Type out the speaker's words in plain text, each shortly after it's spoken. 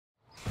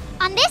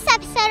On this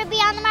episode of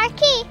Beyond the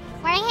Marquee,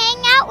 we're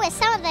hanging out with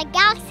some of the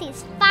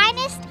galaxy's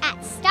finest at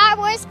Star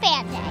Wars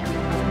Fan Day.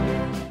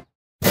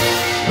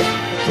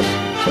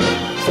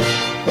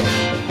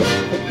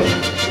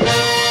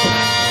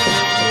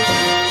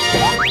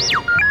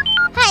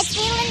 Hi, it's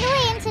me,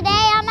 Lindalee, and today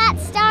I'm at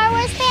Star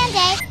Wars Fan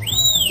Day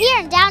here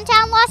in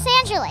downtown Los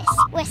Angeles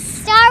with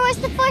Star Wars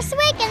The Force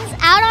Awakens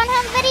out on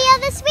home video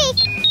this week.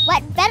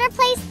 What better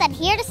place than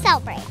here to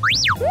celebrate?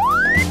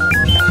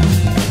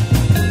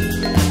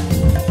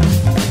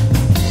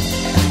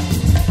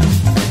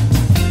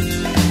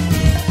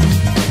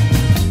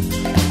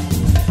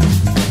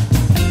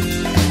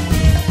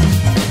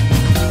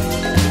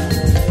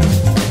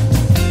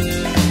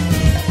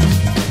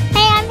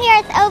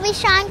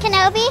 Obi-Shawn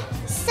Kenobi.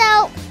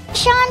 So,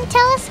 Sean,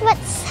 tell us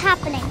what's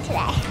happening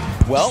today.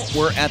 Well,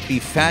 we're at the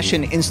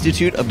Fashion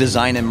Institute of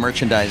Design and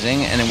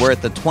Merchandising, and we're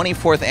at the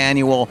 24th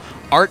Annual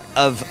Art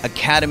of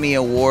Academy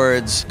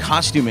Awards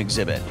costume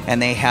exhibit. And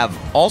they have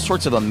all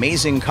sorts of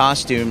amazing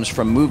costumes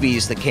from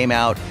movies that came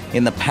out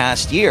in the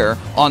past year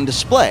on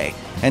display.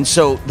 And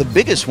so the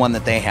biggest one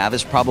that they have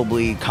is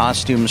probably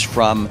costumes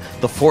from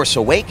The Force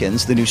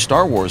Awakens, the new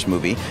Star Wars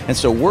movie. And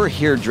so we're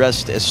here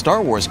dressed as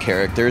Star Wars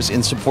characters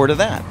in support of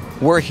that.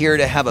 We're here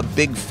to have a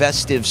big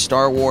festive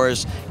Star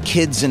Wars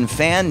Kids and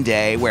Fan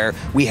Day where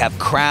we have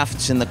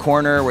crafts in the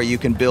corner where you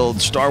can build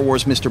Star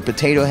Wars Mr.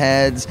 Potato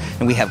Heads,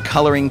 and we have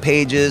coloring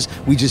pages.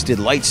 We just did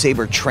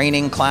lightsaber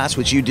training class,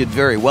 which you did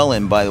very well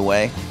in, by the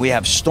way. We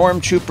have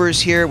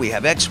stormtroopers here. We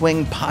have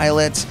X-Wing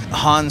pilots.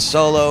 Han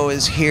Solo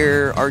is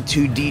here,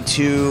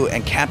 R2-D2,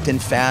 and Captain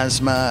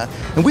Phasma.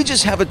 And we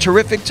just have a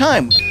terrific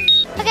time.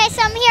 Okay,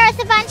 so I'm here with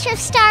a bunch of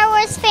Star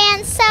Wars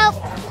fans. So,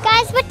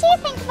 guys, what do you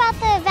think about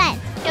the event?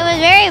 It was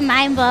very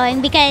mind-blowing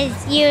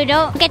because you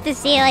don't get to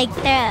see like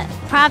the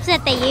props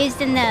that they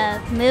used in the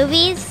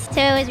movies,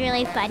 so it was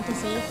really fun to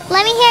see.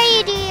 Let me hear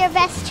you do your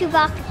best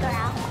Chewbacca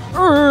growl.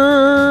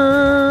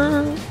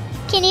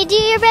 Can you do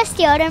your best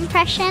Yoda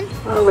impression?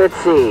 Well, let's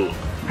see.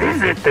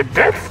 Visit the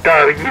Death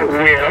Star, you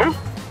will.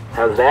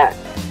 How's that?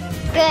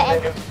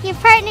 Good. Your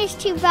partner's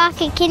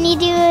Chewbacca. Can you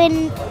do a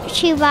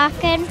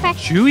Chewbacca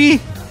impression?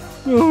 Chewie?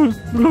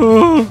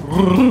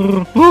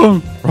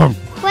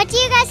 What do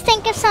you guys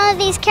think of some of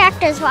these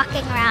characters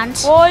walking around?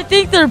 Well, I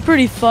think they're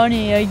pretty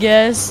funny, I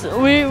guess.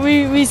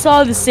 We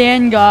saw the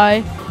sand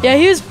guy. Yeah,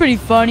 he was pretty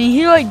funny.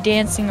 He liked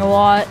dancing a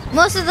lot.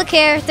 Most of the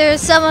characters,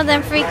 some of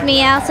them freaked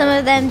me out, some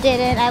of them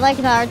didn't. I liked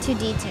the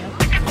R2-D2.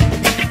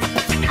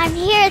 I'm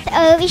here with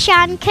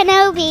Obi-Shawn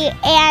Kenobi,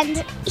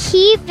 and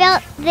he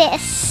built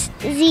this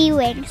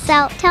Z-Wing.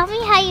 So tell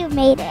me how you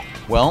made it.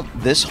 Well,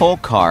 this whole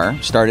car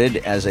started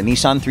as a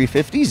Nissan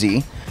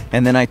 350Z,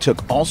 and then I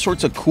took all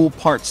sorts of cool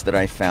parts that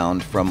I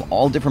found from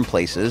all different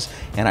places,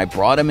 and I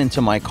brought them into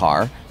my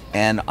car,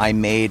 and I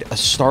made a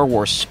Star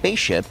Wars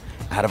spaceship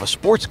out of a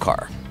sports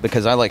car.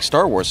 Because I like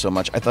Star Wars so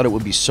much, I thought it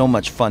would be so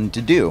much fun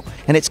to do.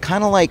 And it's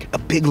kind of like a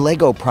big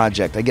Lego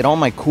project. I get all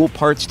my cool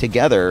parts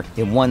together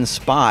in one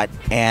spot,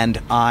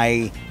 and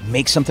I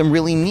make something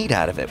really neat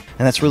out of it.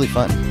 And that's really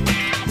fun.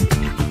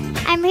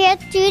 I'm here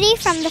with Judy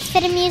from the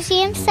FIDM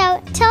Museum,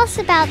 so tell us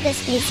about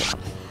this museum.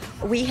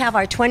 We have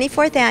our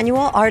 24th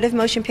annual Art of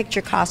Motion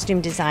Picture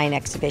Costume Design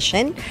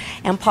Exhibition,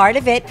 and part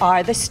of it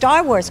are the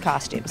Star Wars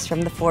costumes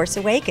from The Force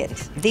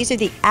Awakens. These are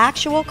the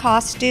actual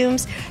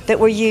costumes that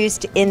were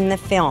used in the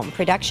film,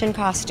 production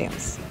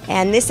costumes.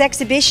 And this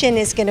exhibition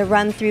is going to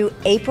run through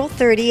April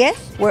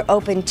 30th. We're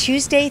open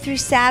Tuesday through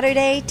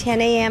Saturday,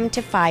 10 a.m.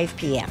 to 5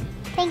 p.m.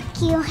 Thank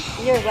you.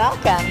 You're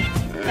welcome.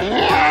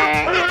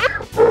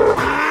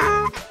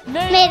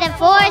 May the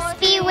Force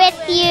be with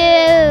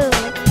you.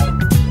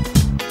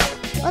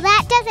 Well,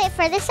 that does it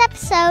for this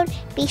episode.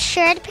 Be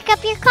sure to pick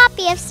up your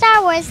copy of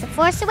Star Wars The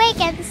Force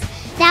Awakens,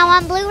 now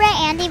on Blu-ray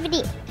and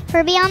DVD.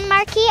 For Beyond the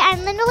Marquee, I'm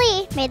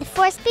Lindalee. May the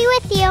Force be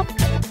with you.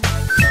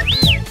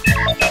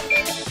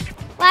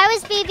 Why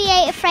was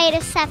BB-8 afraid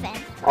of 7?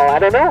 Oh, I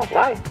don't know.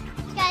 Why?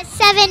 Because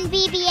 7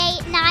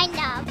 BB-8 9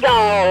 up.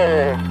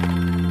 No!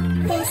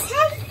 This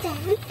has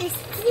been a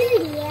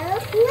Studio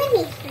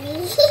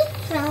 23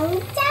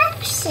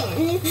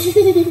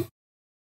 production.